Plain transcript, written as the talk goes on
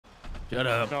Shut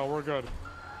up. No, we're good.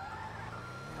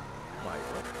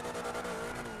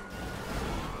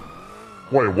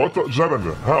 Wait, what just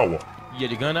happened? How? You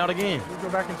get your gun out again? We go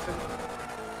back and sit.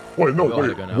 Wait, no,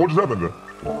 wait. What just happened? Yo,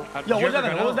 what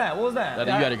happened? What was that? What was that? You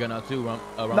got a gun out too, Ramee.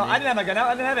 No, I didn't have my gun out.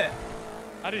 I didn't have it.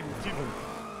 I didn't see them.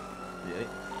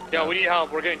 Yo, we need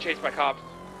help. We're getting chased by cops.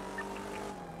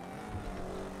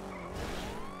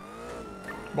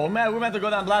 Bro, man, we're meant to go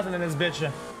down blasting in this bitch. We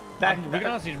can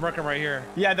honestly wreck him right here.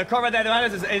 Yeah, the car right there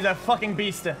behind us is a fucking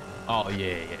beast. Oh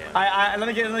yeah. Let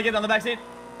me get on the back seat.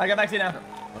 I got back seat now.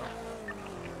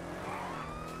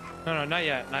 No, not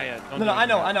yet. Don't No, I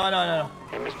know.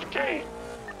 Hey, Mr. K.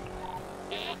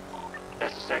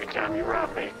 That's the second time you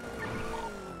robbed me.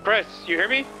 Chris, you hear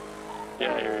me?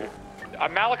 Yeah, I hear you.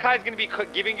 Malachi's gonna be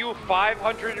giving you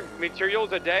 500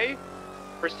 materials a day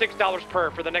for $6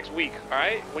 per for the next week. All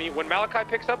right? When Malachi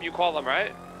picks up, you call them,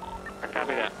 right? I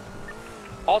copy that.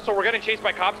 Also, we're getting chased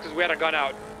by cops because we had a gun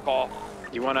out call.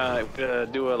 You wanna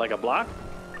do like a block?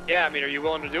 Yeah, I mean, are you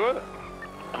willing to do it?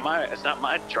 It's not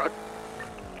my truck.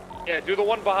 Yeah, do the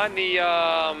one behind the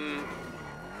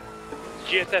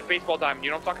GSF baseball diamond.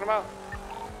 You know what I'm talking about?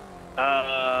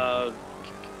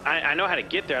 I know how to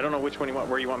get there. I don't know which one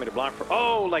where you want me to block for.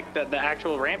 Oh, like the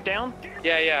actual ramp down?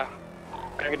 Yeah.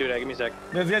 I can do that. Give me a sec.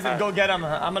 This guy's go get him.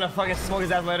 I'm gonna fucking smoke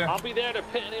his ass later. I'll be there to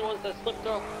pit anyone that slipped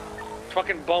up.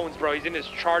 Fucking bones, bro. He's in his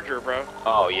charger, bro.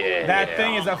 Oh yeah. That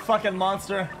thing is a fucking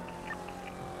monster.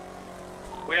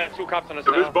 We got 2 cops on us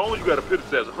If now. it's bones, you gotta pit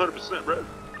his ass 100%, bro.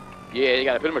 Yeah, you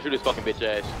gotta put him or shoot his fucking bitch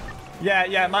ass.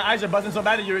 Yeah, my eyes are buzzing so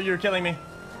bad that you're killing me.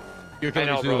 You're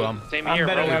killing me too, Same I'm here,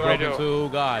 better bro. than What do that, I do? too.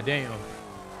 God damn.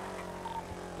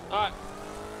 Alright.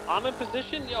 I'm in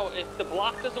position. Yo, if the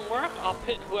block doesn't work, I'll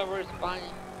pit whoever is buying.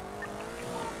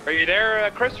 Are you there,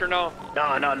 Chris, or no? No,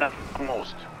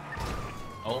 almost.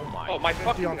 Oh my. Oh, my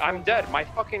fucking... I'm dead. My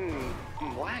fucking...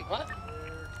 lag. What?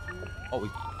 Oh, he's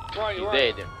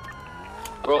Right. dead.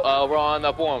 Bro, we're on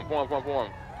the form.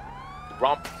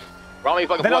 Ramee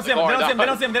fucking They don't walked see the him. car down. They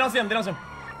don't see him.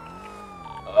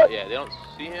 Yeah, they don't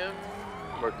see him.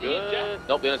 We're good.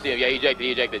 Nope, they don't see him. Yeah, he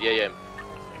ejected. Yeah.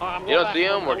 You don't see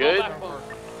him? We're good. Yeah.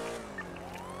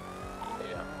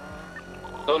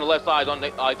 So on the left side,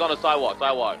 he's on the sidewalk,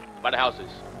 by the houses.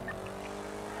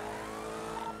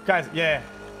 Guys, yeah.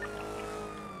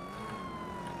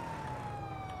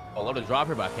 Oh, let us drop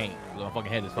here, but I can't. My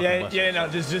fucking head is fucking busted. Yeah, no,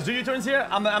 just do your turns here.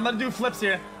 I'm gonna do flips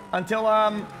here until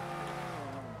So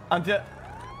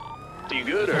you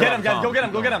good or? get him, guys. Go get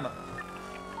him.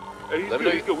 Hey,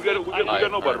 he's good. We got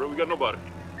nobody, bro. We got nobody.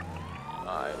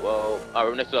 Alright, well,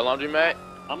 we're next to the laundromat.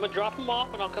 I'm gonna drop him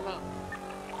off and I'll come out.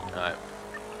 Alright.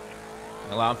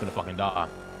 I'm finna fucking die.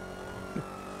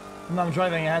 No, I'm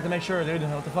driving. I had to make sure, dude.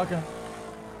 What the fuck?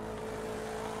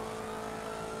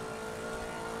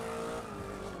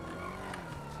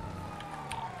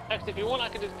 Next, if you want, I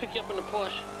can just pick you up in the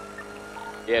push.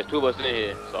 Yeah, there's 2 of us in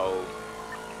here, so.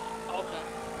 Okay.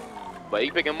 But he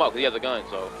can pick him up because he has a gun,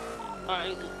 so.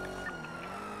 Alright, easy.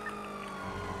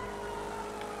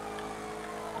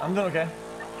 I'm doing okay.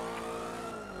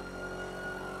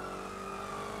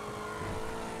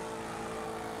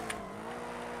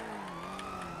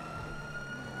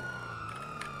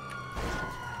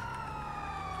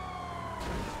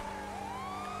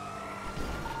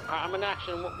 Alright, I'm in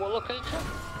action. What location?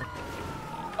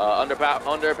 Under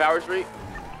Power Street.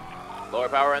 Lower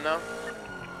Power right now.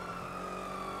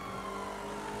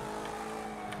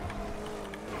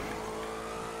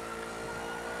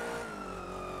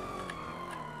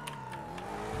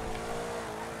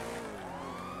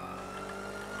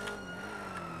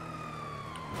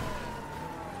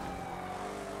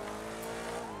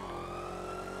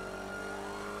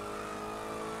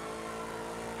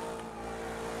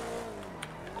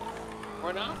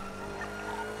 Where now?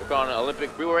 We're on the Olympic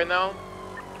Freeway right now.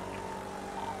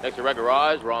 Next to Red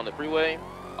Garage, we're on the freeway.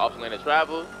 Off lane of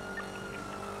travel.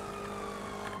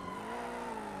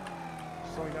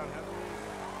 Slowing down heavily.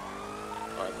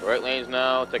 Alright, correct lanes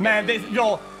now. Man,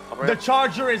 the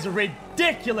Charger is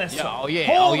ridiculous. Yeah,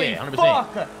 Holy 100%.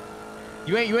 fuck.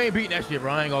 You ain't beating that shit,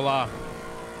 bro. I ain't gonna lie.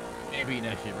 You ain't beating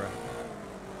that shit, bro.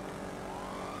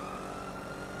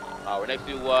 We're next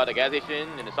to the gas station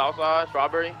in the south side,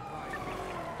 Strawberry.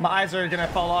 My eyes are gonna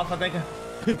fall off, I think.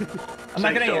 I'm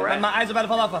not kidding. My eyes are about to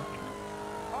fall off. Oh,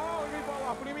 what do you mean fall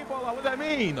off? What do you mean fall off? What does that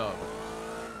mean?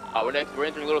 We're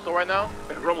entering Little Store right now.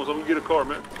 Hey, Ramos, I'm gonna get a car,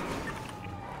 man.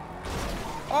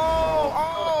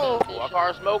 Oh, our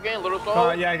car smoking, Little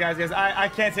Store. Yeah, guys, I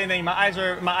can't say anything. My eyes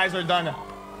are done.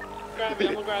 Grab it,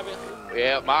 I'm gonna grab it.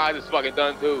 Yeah, my eyes is fucking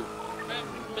done too. Grab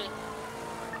me.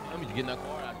 Let me just get in that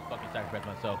car. I just fucking start press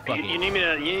myself. You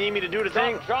need me to do the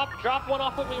thing? Drop one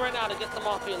off with me right now to get some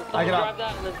off you. I can drive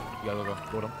that and then. Yeah,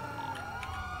 go them.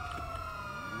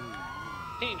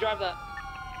 T, drive that.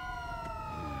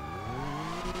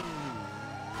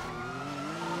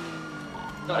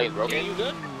 He's broken. You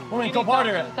good? Woman, go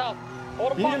harder.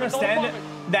 You understand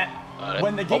that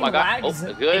when the game lags,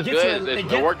 it's good.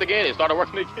 It worked again. It started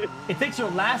working again. It takes your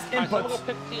last input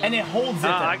and it holds it.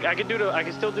 I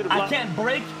can still do the block. I can't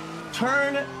brake,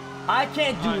 turn. I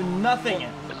can't do nothing.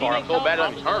 The car, I'm so bad I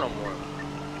don't even turn no more.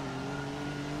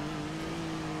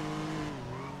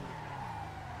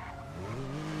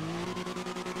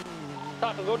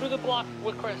 Taco, go do the block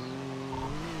with Chris.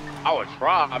 I would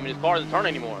try. I mean, this car doesn't turn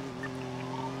anymore.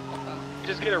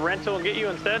 Just get a rental and get you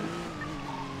instead?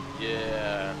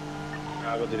 Yeah.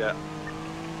 I'll go do that.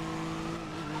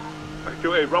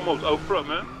 Hey, Ramos out front,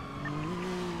 man.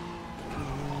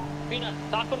 Peanut,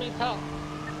 Taco needs help.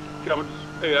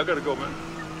 Hey, I gotta go, man.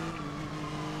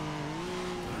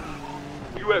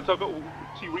 Where you at, Taco?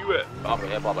 T, where you at? I'm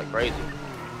in hip hop like crazy.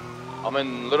 I'm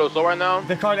in Little Soul right now.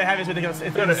 The car they have is ridiculous.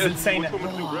 It's insane. I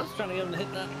was trying to get him to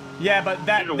hit that. Yeah, but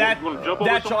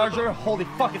that charger, holy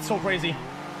fuck, it's so crazy.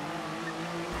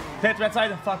 Hit right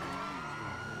side, fuck.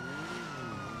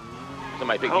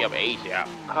 Somebody pick me up 8, yeah.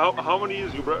 How many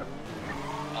is you, bro?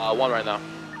 One right now.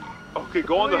 Okay,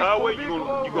 go on the highway. You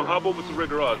gonna hop over to the red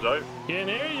garage, right? Can't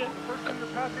hear you.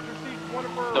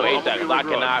 No, ASAP, because I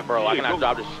cannot, bro. I cannot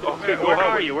drive this shit. Okay, Where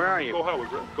are you? Where are you? Go highway,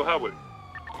 bro. Go highway.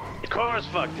 His car's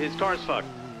fucked. His car's fucked.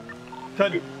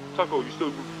 Good. Taco, you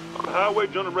still highway,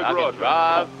 join the red I garage. can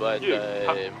drive, but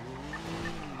Yeah.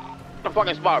 the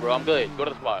fucking spot, bro. I'm good. Go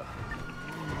to the spot.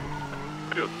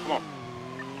 Yeah, come on.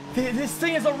 This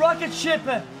thing is a rocket ship.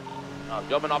 I'm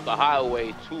jumping off the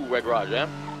highway to red garage, yeah?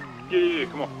 Yeah,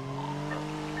 come on.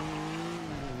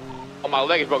 Oh, my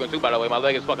leg is broken too, by the way. My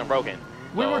leg is fucking broken.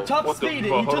 We were top what the speed.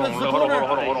 fuck? You turn the Hold on, corner,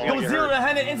 hold on. go 0 to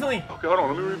 100 instantly. Okay, hold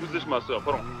on. Let me reposition myself.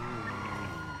 Hold on.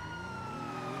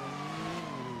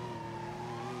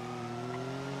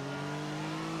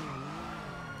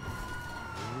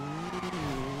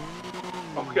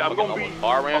 Okay, I'm gonna be.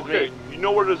 Okay, you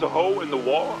know where there's a hole in the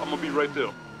wall? I'm gonna be right there.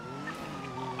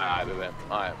 Alright, baby.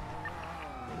 Alright.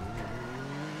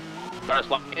 Trying to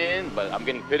slide in, but I'm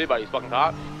getting pitted by these fucking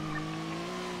cops.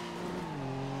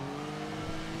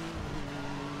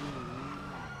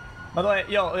 By the way,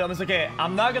 yo, Mr. K,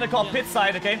 I'm not gonna call pit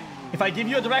side, okay? If I give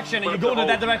you a direction and you go to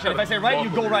that direction, if I say right, you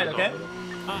go right, okay?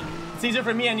 It's easier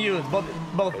for me and you, both.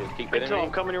 Keep hitting me.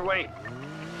 I'm coming your way.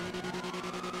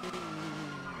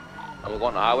 I'm gonna go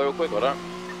on the highway real quick, hold on.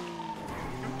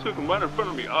 You took him right in front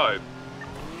of me, alright.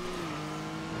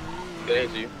 Get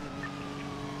into you.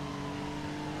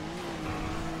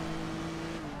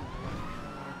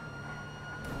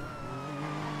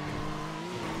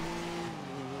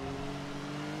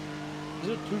 Is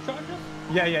it 2 charges?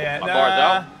 Yeah. My car's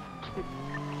out.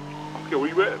 Okay, where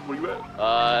you at? Where you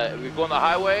at? We go on the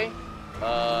highway.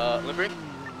 Limping.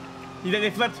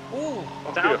 They flipped. Ooh.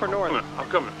 Down for north. I'm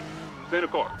coming. Stay in the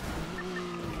car.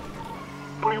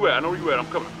 Where you at? I know where you at. I'm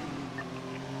coming.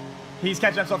 He's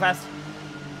catching up so fast.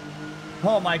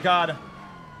 Oh my god.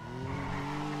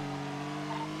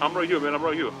 I'm right here, man. I'm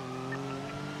right here.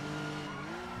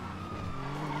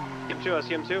 Him too. I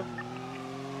see him too.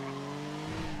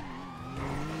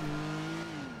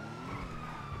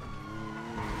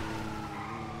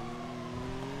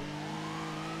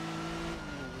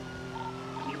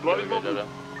 You bloody mother.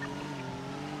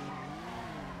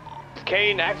 Is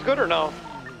Kane axe good or no?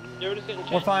 You're just getting We're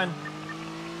changed. fine.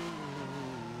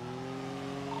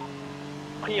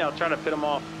 Yeah, I'll try to pit him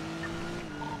off.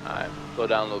 Alright, go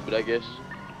down a little bit, I guess.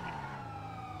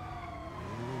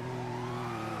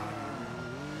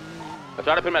 I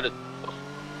try to put him at the.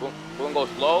 We're gonna go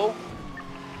slow.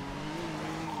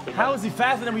 How is he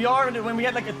faster than we are when we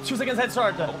had like a 2 seconds head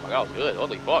start? Oh my god, that was good.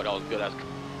 Holy fuck, that was good. That's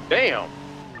damn.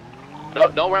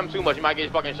 Don't ram too much. You might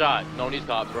get fucking shot. No, these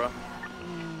cops, bro.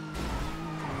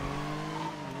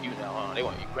 You now, huh? They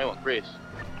want Chris.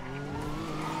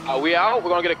 Are we out? We're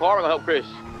gonna get a car. We're gonna help Chris.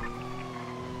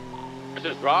 Let's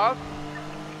just drive.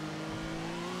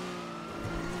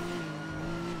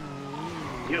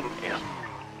 Yeah, man.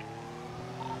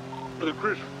 Brother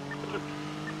Chris.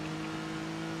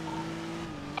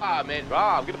 Ah, man,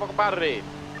 drive. Get the fuck up out of there.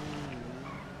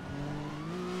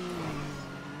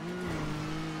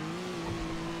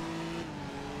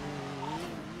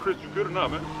 Chris, you good or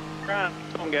not, man? Right.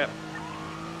 Don't get.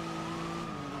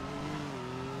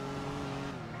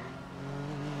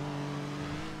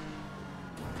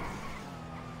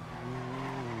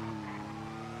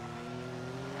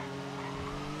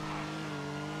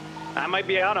 I might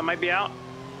be out.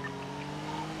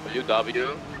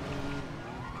 W.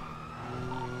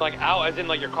 Like out, as in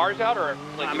like your car's out, or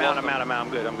like I'm out. I'm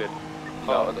good.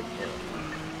 Oh,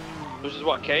 Which is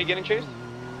what, K getting chased?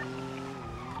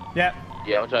 Yeah.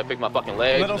 yeah, I'm trying to fix my fucking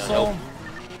legs. Little soul.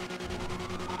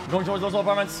 Going towards those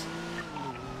apartments.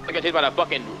 I got chased by that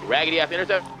fucking raggedy ass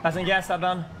intercept. Passing gas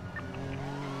outbound.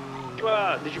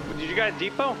 Did you guys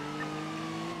depot?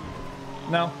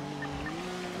 No.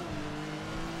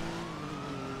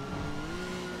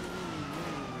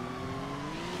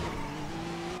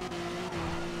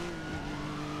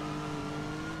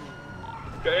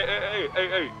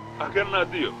 Hey, I got an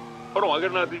idea. Hold on, I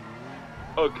got an idea.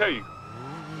 Okay,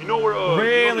 you know where,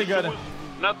 really you know good. sewers,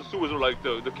 not the sewers, are like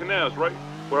the canals, right?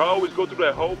 Where I always go through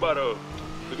that hole by the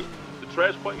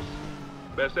trash place,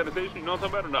 bad sanitation, you know what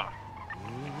I'm talking about or not?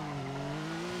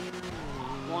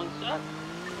 One sec.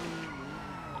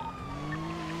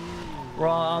 We're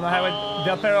on the highway.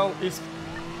 Del Perro East.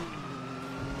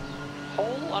 Hole?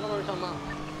 I don't know what you're talking about.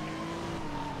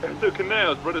 It's the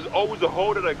canals, bro. There's always a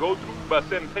hole that I go through by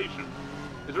sanitation.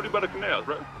 It's really by the canals,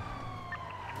 right?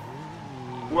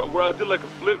 Where I did like a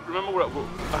flip, remember where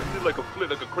I did like a flip,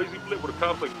 like a crazy flip where the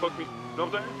cops like fuck me, you know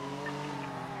what I'm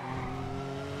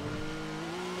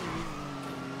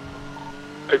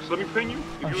saying? Hey, so let me pin you.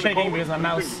 I'm shaking because my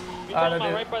mouse. You're talking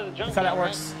about right by the That's how that junkyard,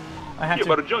 works. I have Yeah, to.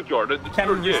 by the junkyard.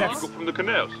 Cameron Yeah, resets. you go from the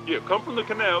canals. Yeah, come from the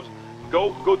canals,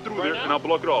 go through Right there, now? and I'll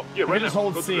block it off. Yeah, We right just now.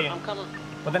 hold Go through C. there. I'm coming.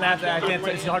 But then after, I can't.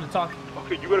 It's hard to talk.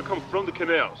 Okay, you gotta come from the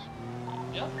canals.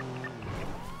 Yep.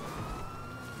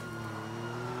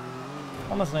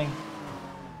 I'm listening.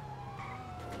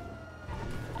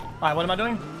 Alright, what am I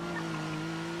doing?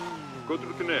 Go through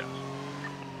the canals.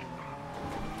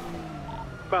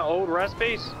 About old rest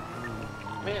base?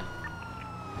 Yeah.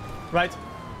 Right.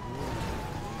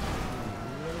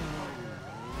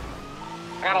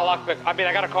 I got a lockpick. I mean,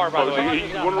 I got a car, by the So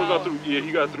way. one of them got through. Yeah,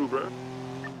 he got through, bro.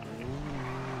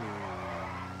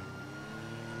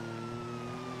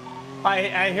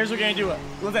 Alright, here's what we're gonna do.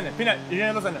 Listen, Peanut, you're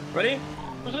gonna listen. Ready?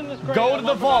 Who's in this crate? Go I to the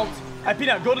want vault.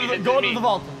 Peanut, go to the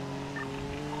vault.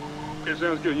 It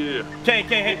sounds good. Yeah. Okay,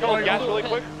 hey. Fill up gas really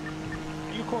quick.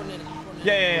 You coordinated.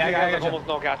 Yeah, I got There's you. almost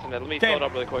no gas in it. Let me Okay. fill it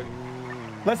up really quick.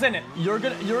 Listen, you're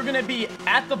gonna be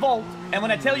at the vault, and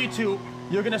when I tell you to,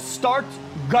 you're gonna start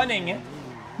gunning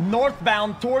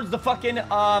northbound towards the fucking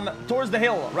towards the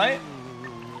hill, right?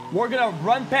 We're gonna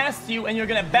run past you, and you're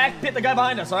gonna back pit the guy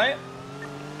behind us, all right?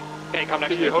 Okay, come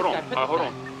next to Yeah, you. hold on. Hold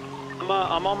on.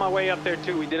 I'm on my way up there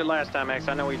too. We did it last time, X.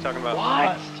 I know what you're talking about.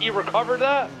 What? You recovered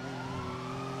that?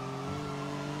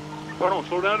 Hold on.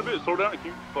 Slow down a bit. Slow down.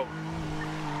 Keep.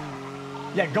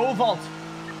 Yeah, go vault.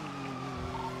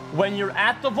 When you're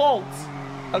at the vault,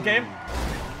 okay?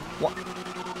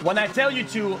 When I tell you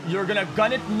to, you're gonna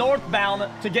gun it northbound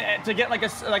to get like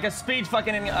a speed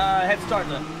fucking head start.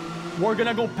 We're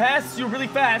gonna go past you really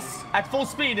fast at full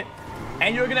speed,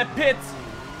 and you're gonna pit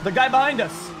the guy behind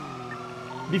us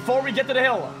before we get to the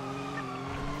hill.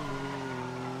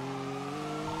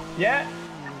 Yeah?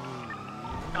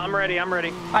 I'm ready. Alright,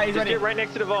 he's Just ready. get right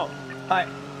next to the vault. Alright.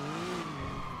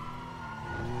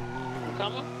 I'm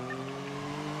coming.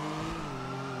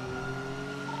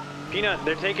 Peanut,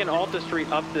 they're taking Alta Street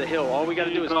up the hill. All we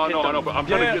gotta do is No, hit I them. know, but I'm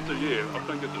trying Yeah. to get there. Yeah, I'm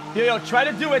trying to get there. Yo, try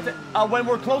to do it when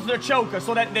we're close to their choke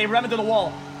so that they ram into the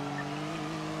wall.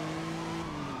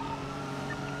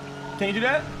 Can you do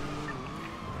that?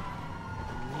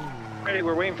 Ready,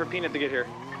 we're waiting for Peanut to get here.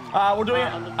 We're doing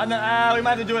it. We might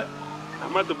have to do it.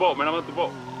 I'm at the vault, man. I'm at the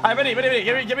vault. Alright, ready.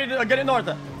 Get it north.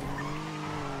 I'm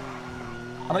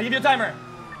gonna give you a timer.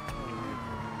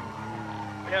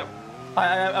 Yep.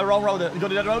 Wrong road. Go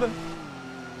to that road.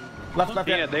 Left, Peanut,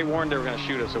 yeah. they warned they were gonna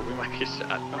shoot us, so we might get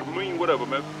shot. I mean, whatever,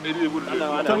 man. It is what it is.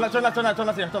 know. Turn left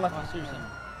here. Turn left. Oh, seriously.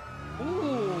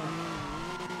 Ooh.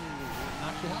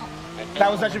 Knocked it out.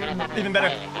 That was actually even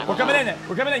better. We're coming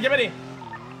in. Get ready.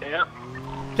 Yeah.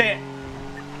 Okay.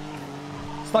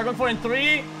 Start going forward in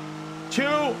 3, 2,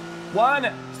 1.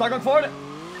 Start going forward.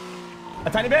 A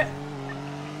tiny bit.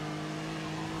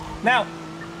 Now.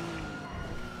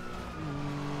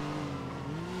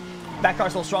 That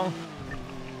car's so strong.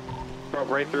 Broke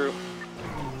right through.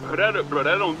 Bro,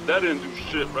 that didn't do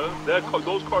shit, bro.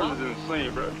 Those cars is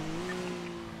insane, bro.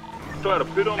 Try to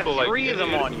pit them, but like three of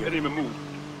them on you. They didn't even move.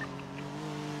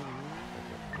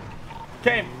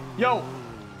 Okay, yo,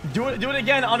 do it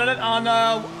again on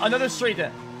another street.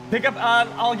 Pick up.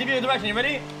 I'll give you a direction. You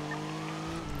ready?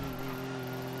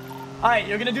 All right,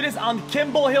 you're gonna do this on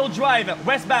Kimball Hill Drive,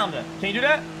 westbound. Can you do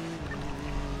that?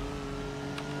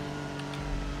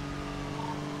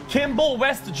 Kimball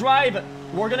West Drive.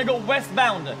 We're gonna go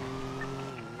westbound.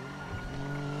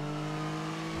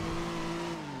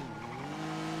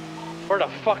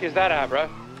 fuck is that at, bro?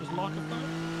 Just mark it down.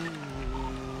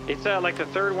 It's like the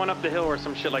third one up the hill or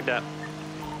some shit like that.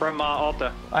 From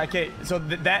Alta. Okay, so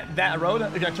that road,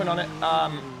 you're gonna turn on it.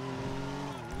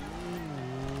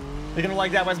 You're gonna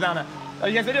like that westbound. Are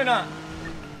you guys ready or not?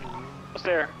 What's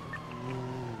there?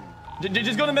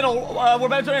 Just go in the middle. We're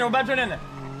about to turn in. We're about to turn in.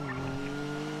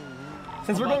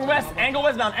 Since we're going west, angle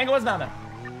westbound. Angle westbound.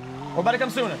 We're about to come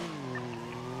soon.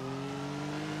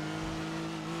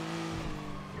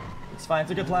 It's fine.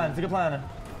 It's a good plan. It's a good plan.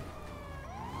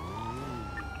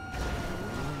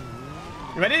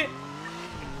 You ready?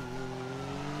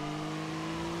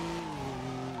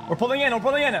 We're pulling in. We're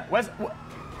pulling in. West. Oh,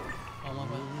 my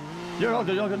bad. You're all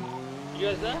good. You're all good. You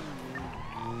guys there?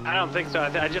 I don't think so.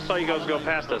 I just saw you guys go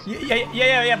past us.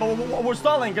 Yeah. But we're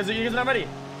stalling because you guys are not ready.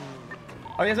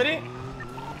 Are you guys ready?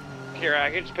 Here,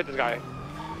 I can just pit this guy.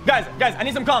 Guys, I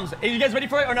need some comms. Are you guys ready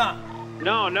for it or not?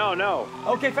 No.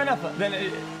 Okay, fair enough.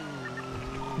 Then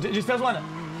just tell us one.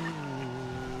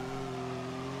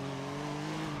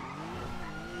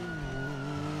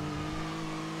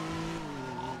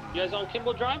 You guys on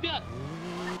Kimball Drive yet?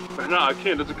 No, I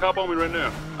can't. There's a cop on me right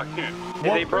now. I can't.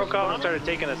 They broke off and started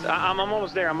taking us. I'm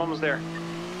almost there. I'm almost there.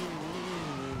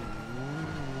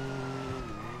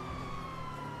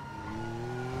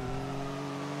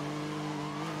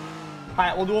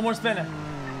 Alright, we'll do one more spin.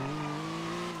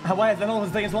 Why is that all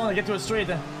taking so long to get to a street?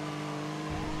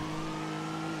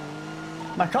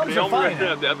 My comms are fine.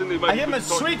 I give him a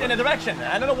street in a direction.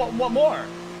 I don't know what more.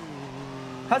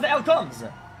 How's the outcomes?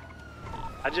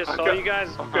 I just saw you guys.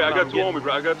 Okay, I got two on me,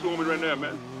 bro. I got two on me right now,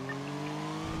 man.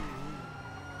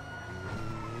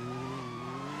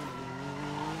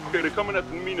 Okay, they're coming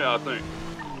after me now, I think.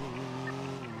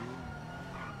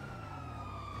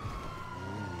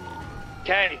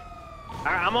 Okay.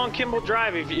 I'm on Kimball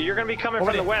Drive. If you're gonna be coming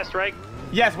from the west, right?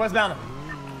 Yes, westbound.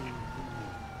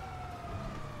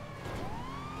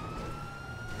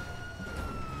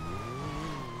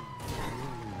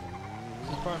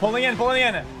 Pulling in.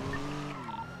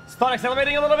 Start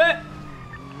accelerating a little bit.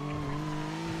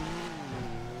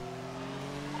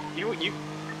 You.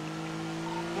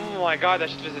 Oh my god,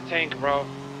 that's just a tank, bro.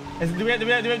 Do we have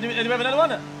another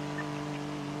one?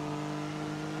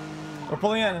 We're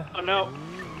pulling in. Oh no.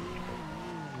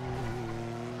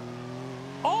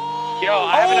 Yo,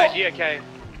 I have an idea, Kay.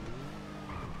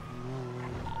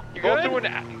 You go through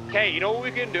Kay, you know what we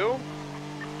can do?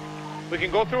 We can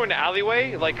go through an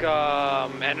alleyway, like,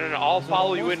 and then I'll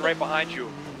follow you in right behind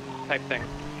you, type thing.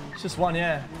 It's just one,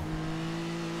 yeah.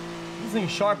 This thing's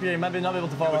sharp here. You might not be able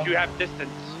to follow. But you have distance.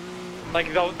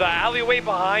 Like the alleyway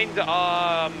behind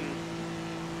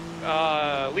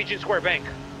Legion Square Bank.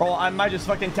 Bro, I might just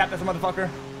fucking tap this motherfucker.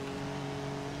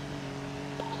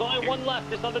 There's only one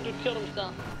left. This other dude killed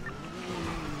himself.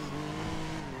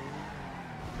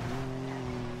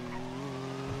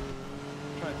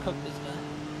 Try to cook this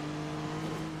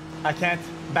guy. I can't.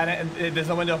 Ban it. There's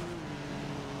no window.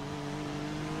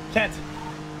 Can't.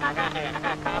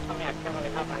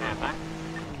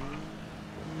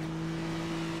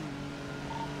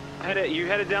 You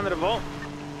headed down to the vault?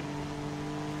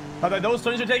 By those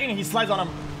turns you're taking, he slides on them.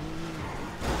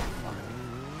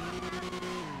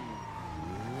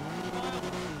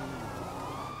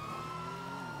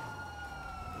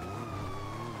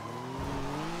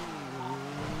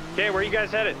 Okay, where are you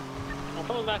guys headed? I'm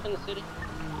coming back in the city.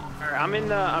 I'm in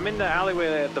the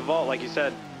alleyway at the vault, like you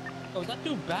said. Oh, is that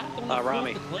dude back?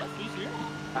 Ramee. The cliff? He's here?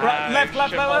 Left.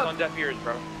 Shit falls on deaf ears,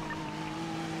 bro.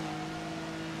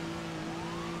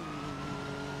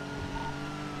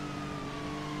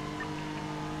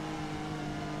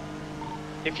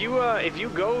 If you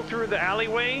go through the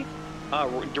alleyway,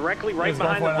 directly right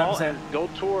behind the vault and go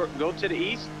to the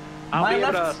east, I'll be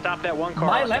able to stop that one car.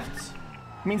 My left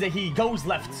means that he goes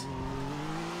left.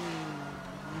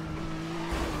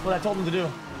 What I told him to do.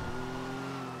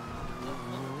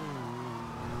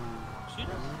 Shoot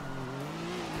us.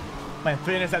 Man,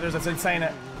 3 interceptors, that's insane.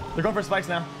 They're going for spikes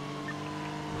now.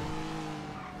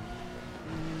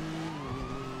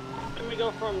 Can we go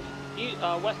from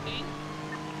west to east?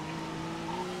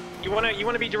 You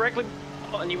wanna be directly,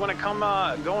 and you wanna come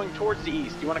going towards the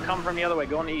east. You wanna come from the other way,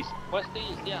 going east. West to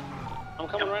east, yeah. I'm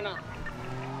coming right now.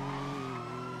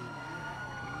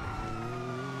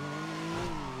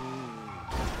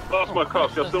 Lost my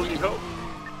cops. Y'all still need help?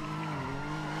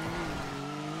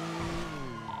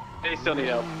 They still need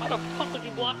help. Why the fuck would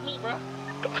you block me, bro?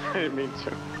 I didn't mean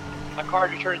to. My car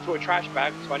just turned into a trash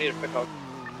bag, so I need a pickup.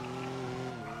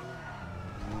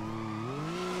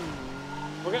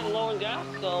 We're getting low in gas,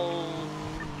 so...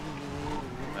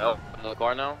 Well, another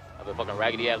car now? I have a fucking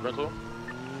raggedy ass rental.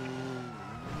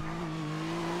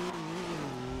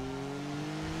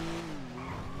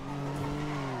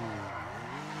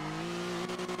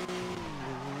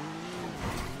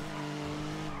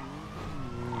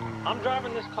 I'm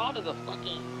driving this car to the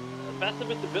fucking best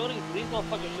of its abilities. These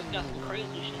motherfuckers just got some crazy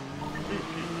shit.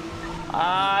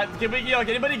 Can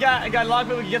anybody got locked?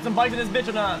 We can get some bikes in this bitch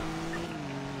or not?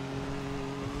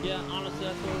 Yeah, honestly,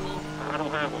 that's what I mean. I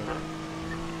don't have one, man.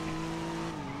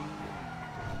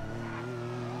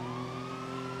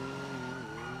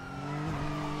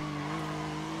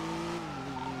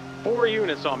 Four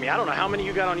units on me. I don't know how many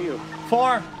you got on you.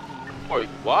 4. Wait,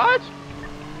 what?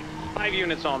 5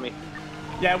 units on me.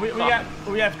 Yeah, we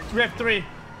have 3.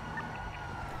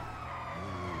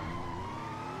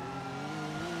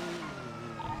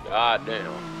 God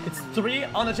damn. It's 3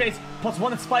 on the chase plus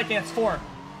 1 is spiking. It's 4.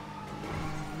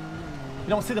 You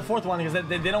don't see the 4th one because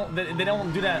they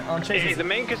don't do that on chases. Hey, the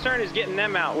main concern is getting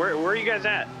them out. Where are you guys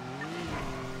at?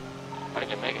 I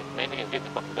can make it. Main thing is get the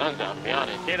fucking guns down, to be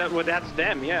honest. Yeah, well, that's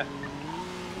them, yeah.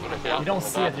 You don't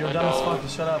see it. You're dumb as fuck.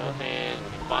 Just shut up.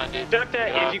 Chuck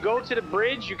that. If you go to the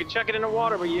bridge, you can chuck it in the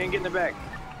water, but you ain't getting it back.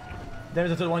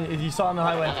 There's the one you saw on the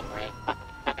highway.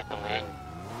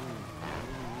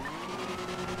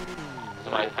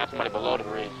 Somebody below the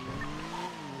bridge.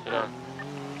 Sit down.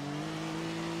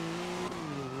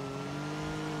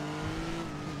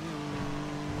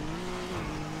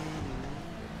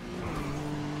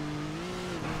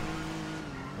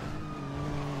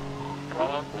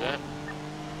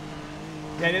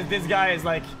 Yeah, this guy is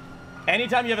like,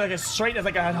 anytime you have like a straight that's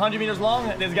like 100 meters long,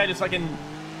 this guy just fucking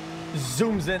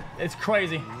zooms in. It's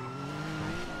crazy.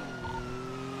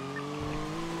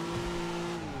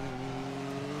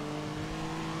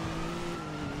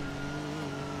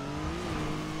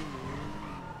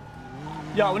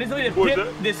 Yo, we need somebody to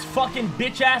pip this fucking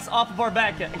bitch ass off of our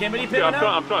back. Can anybody pip it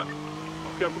now? I'm trying.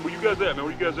 Okay, where you guys at, man?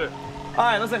 Where you guys at? All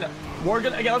right, listen. We're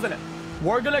gonna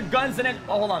guns in it.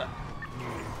 Oh, hold on.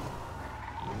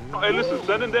 Hey, listen,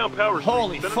 sending down Power Street.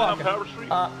 Holy sending fuck. down Power Street.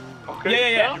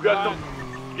 Okay. Yeah. You guys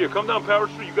come down Power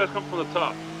Street. You guys come from the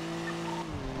top.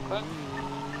 Okay.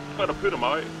 Try to pit them,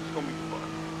 alright? It's gonna be fun.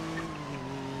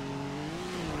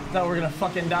 No, we're gonna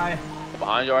fucking die.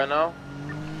 Behind you right now?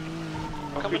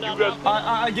 Okay, you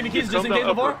guys. Give me keys just in case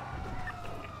before.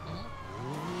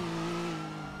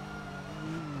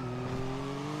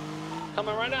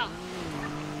 Coming right now.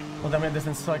 Well, then we have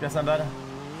distance, so like that's not bad.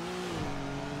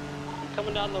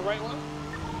 Coming down the right one.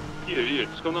 Yeah,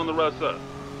 just come down the right side.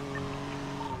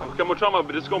 Okay, I'm gonna try my,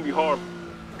 but it's gonna be hard.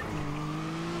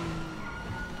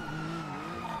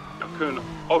 I couldn't.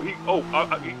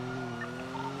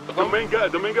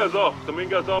 The main guy's off. The main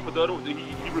guy's off, but the other one,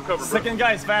 he recovered. Second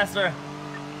guy's faster.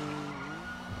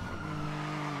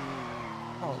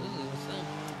 Oh, this is insane.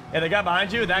 Yeah, the guy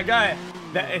behind you, that guy,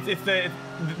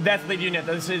 that's the unit.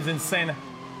 This is insane.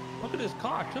 Look at this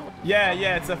car, too. Yeah,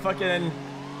 it's a fucking,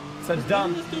 it's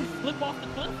dumb. Didn't this dude flip off the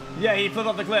cliff? Yeah, he flipped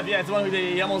off the cliff. Yeah, it's the one who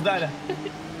he almost died.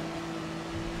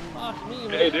 Fuck me, man.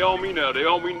 Hey, they on me now.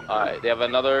 Alright, they have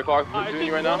another car pursuing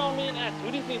you right now? On me and X.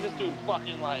 We just need this dude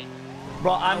fucking like.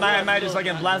 Bro, I might just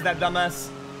fucking blast that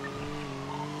dumbass.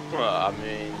 I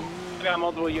mean, I got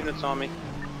multiple units on me.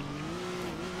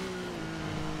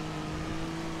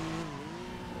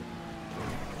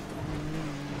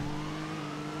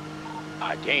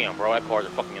 ah, damn, bro, that cars are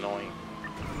fucking annoying.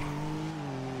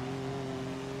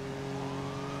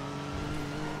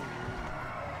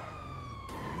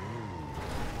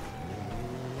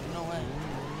 No way.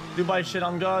 Dubai shit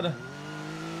on God.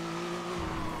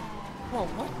 Whoa,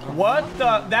 What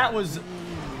the? That was.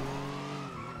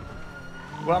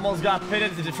 We almost got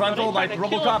pitted to the frontal like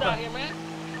Robocop.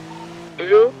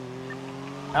 Who?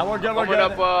 Now we're good, we're Coming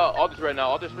good. up Aldous right now.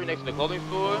 Aldous Street next to the clothing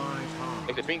store.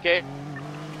 Next to Pink K.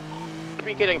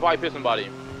 Pink K, they can probably piss somebody.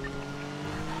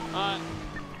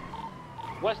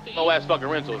 West to No east. ass fucking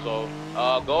rental, so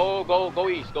go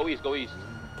east.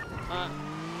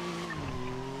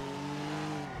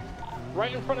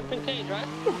 Right in front of Pinkage, right?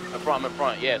 In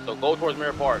front, yeah. So go towards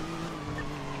Mirror Park.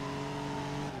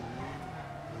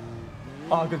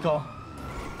 Oh, good call.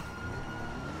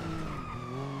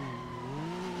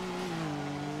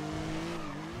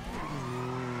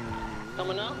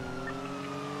 Coming out.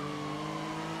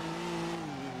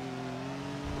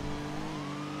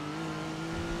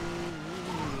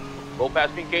 Go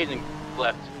past Pink Cage and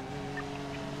left.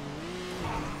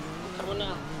 Coming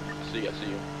out. I see you.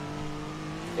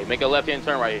 Hey, make a left-hand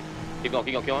turn right here. Keep going,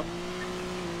 kill him.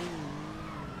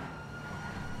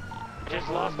 Just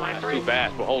lost my That's free. too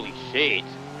fast, but holy shit. Yeah.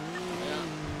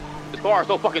 This car is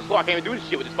so fucking slow, I can't even do this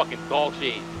shit with this fucking dog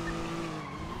shit.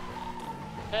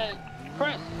 Hey,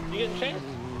 Chris, you getting chased?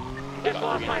 Just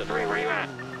lost my free. Where you at?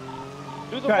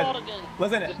 Do the Guys, ball again.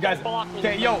 listen, Just guys. don't block me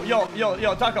Okay, this yo,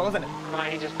 time. Taco, listen. Come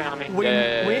on, he just found me. We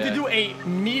Yeah. need to do a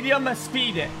medium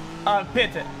speed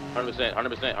pit. 100%,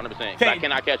 100%, 100%. Okay. I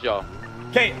cannot catch y'all.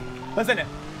 Okay, listen.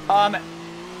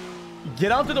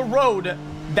 Get onto the road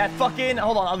that fucking.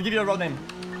 Hold on, I'll give you a road name.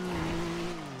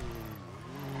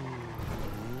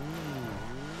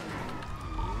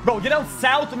 Bro, get on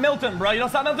South Milton, bro. You know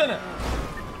South Milton?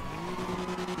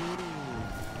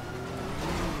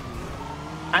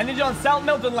 I need you on South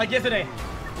Milton like yesterday.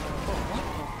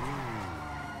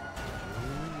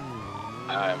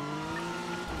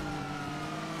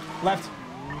 Left.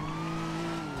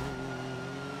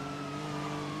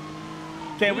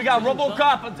 Okay, we got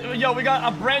RoboCop. Yo, we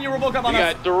got a brand new RoboCop on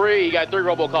us. You got three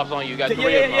RoboCops on you. You got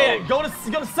three of them. Yeah. Go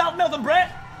to South Milton,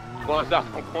 Brett. I'm going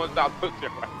south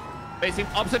Milton. Facing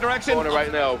opposite direction. I'm going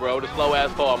right now, bro. The slow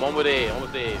ass car. I'm almost there.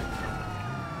 Almost there. You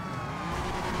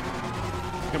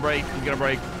can brake. You gotta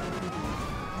brake.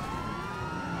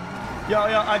 Yo,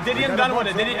 Didion done with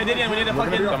it. Didion, we need to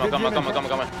fucking.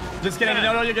 Come on. Just kidding.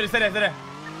 No, you're gonna stay there.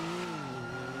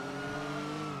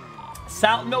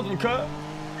 South Milton, cut.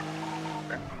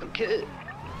 Okay.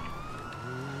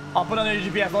 I'll put on your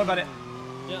GPS. Don't worry about it.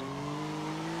 Yeah.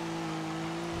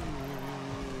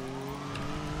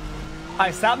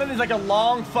 Alright, South Milton is like a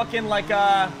long fucking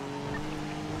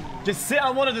just sit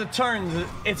on one of the turns.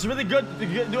 It's really good to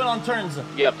do it on turns.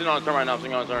 Yeah, I'm sitting on a turn right now. I'm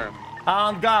sitting on a turn.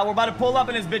 God, we're about to pull up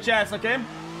in his bitch ass, okay?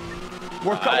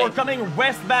 We're coming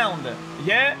westbound.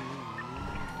 Yeah?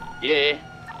 Yeah.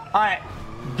 Alright.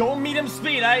 Go medium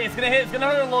speed, alright? It's gonna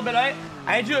hurt a little bit, alright?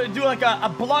 I need you to do like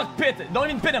a block pit. Don't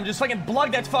even pit him, just fucking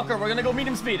block that fucker. We're gonna go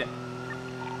medium speed.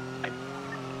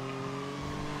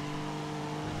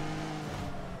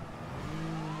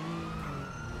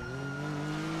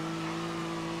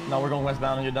 No, we're going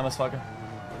westbound and you're dumb as fucker.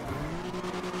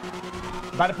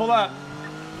 About to pull up.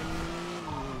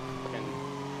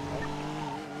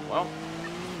 Well.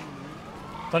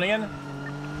 Turning in.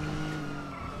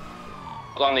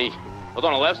 Hold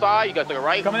on the left side. You got to the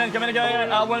right. Coming in.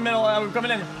 1 middle. We're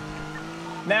coming in.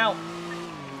 Now.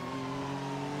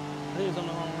 He's on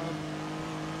the wrong road.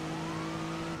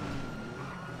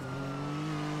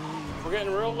 We're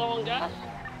getting real low on gas.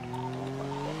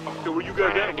 Okay, where you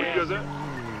guys at?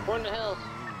 We're in the hills.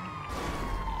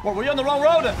 What, were you on the wrong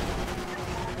road?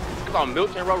 It's on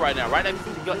Milton Road right now. Right next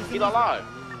to Tequila Live.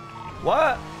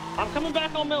 What? I'm coming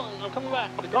back on Milton. I'm coming back.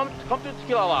 Come to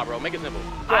Tequila Live, bro. Make it simple.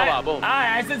 Tequila Live, boom.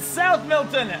 I said South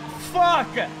Milton.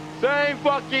 Fuck. Same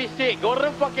fucking shit. Go to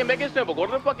the fucking, make it simple. Go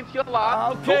to the fucking Tequila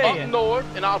Live. Okay. Go up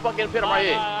north, and I'll fucking pit him right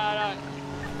here.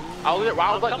 I'll legit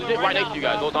right next to you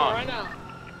guys. Go on. Right now.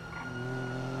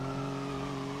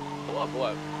 Pull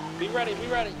up. Be ready.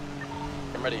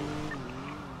 I'm ready.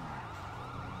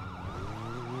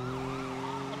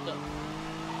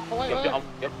 Yep.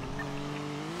 Yep.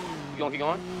 Keep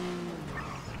going.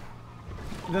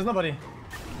 There's nobody.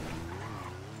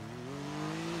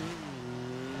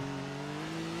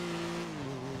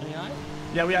 Any eyes?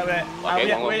 Yeah, we are.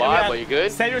 Okay, but you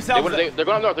good? Save yourself. They're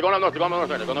going up north.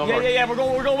 Yeah, we're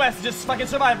going west. Just fucking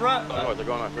survive, bro. They're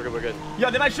going north. We're good. Yo,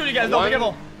 they might shoot you guys. Don't be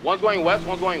careful. One's going west.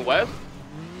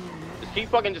 Just keep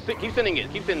sending it.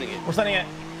 We're sending it.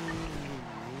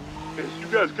 You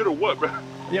guys good or what, bro?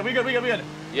 Yeah, we good.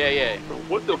 Yeah. Bro,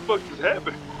 what the fuck just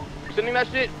happened? You sending that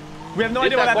shit? We have no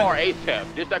idea what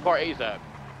happened. Just that car ASAP.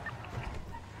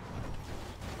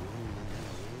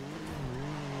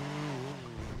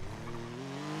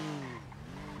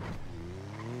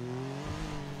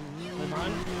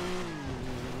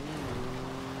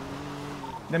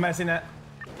 They might have seen that.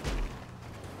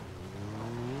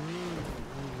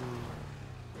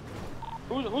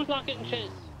 Who's not getting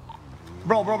chased?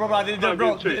 Bro, they might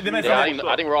have seen that.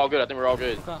 I think we're all good.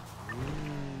 Okay.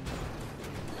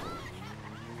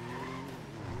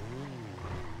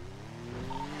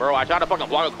 Bro, I tried to fucking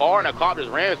block a car and a cop just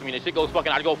ran into me and the shit goes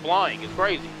fucking, I go flying. It's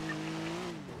crazy.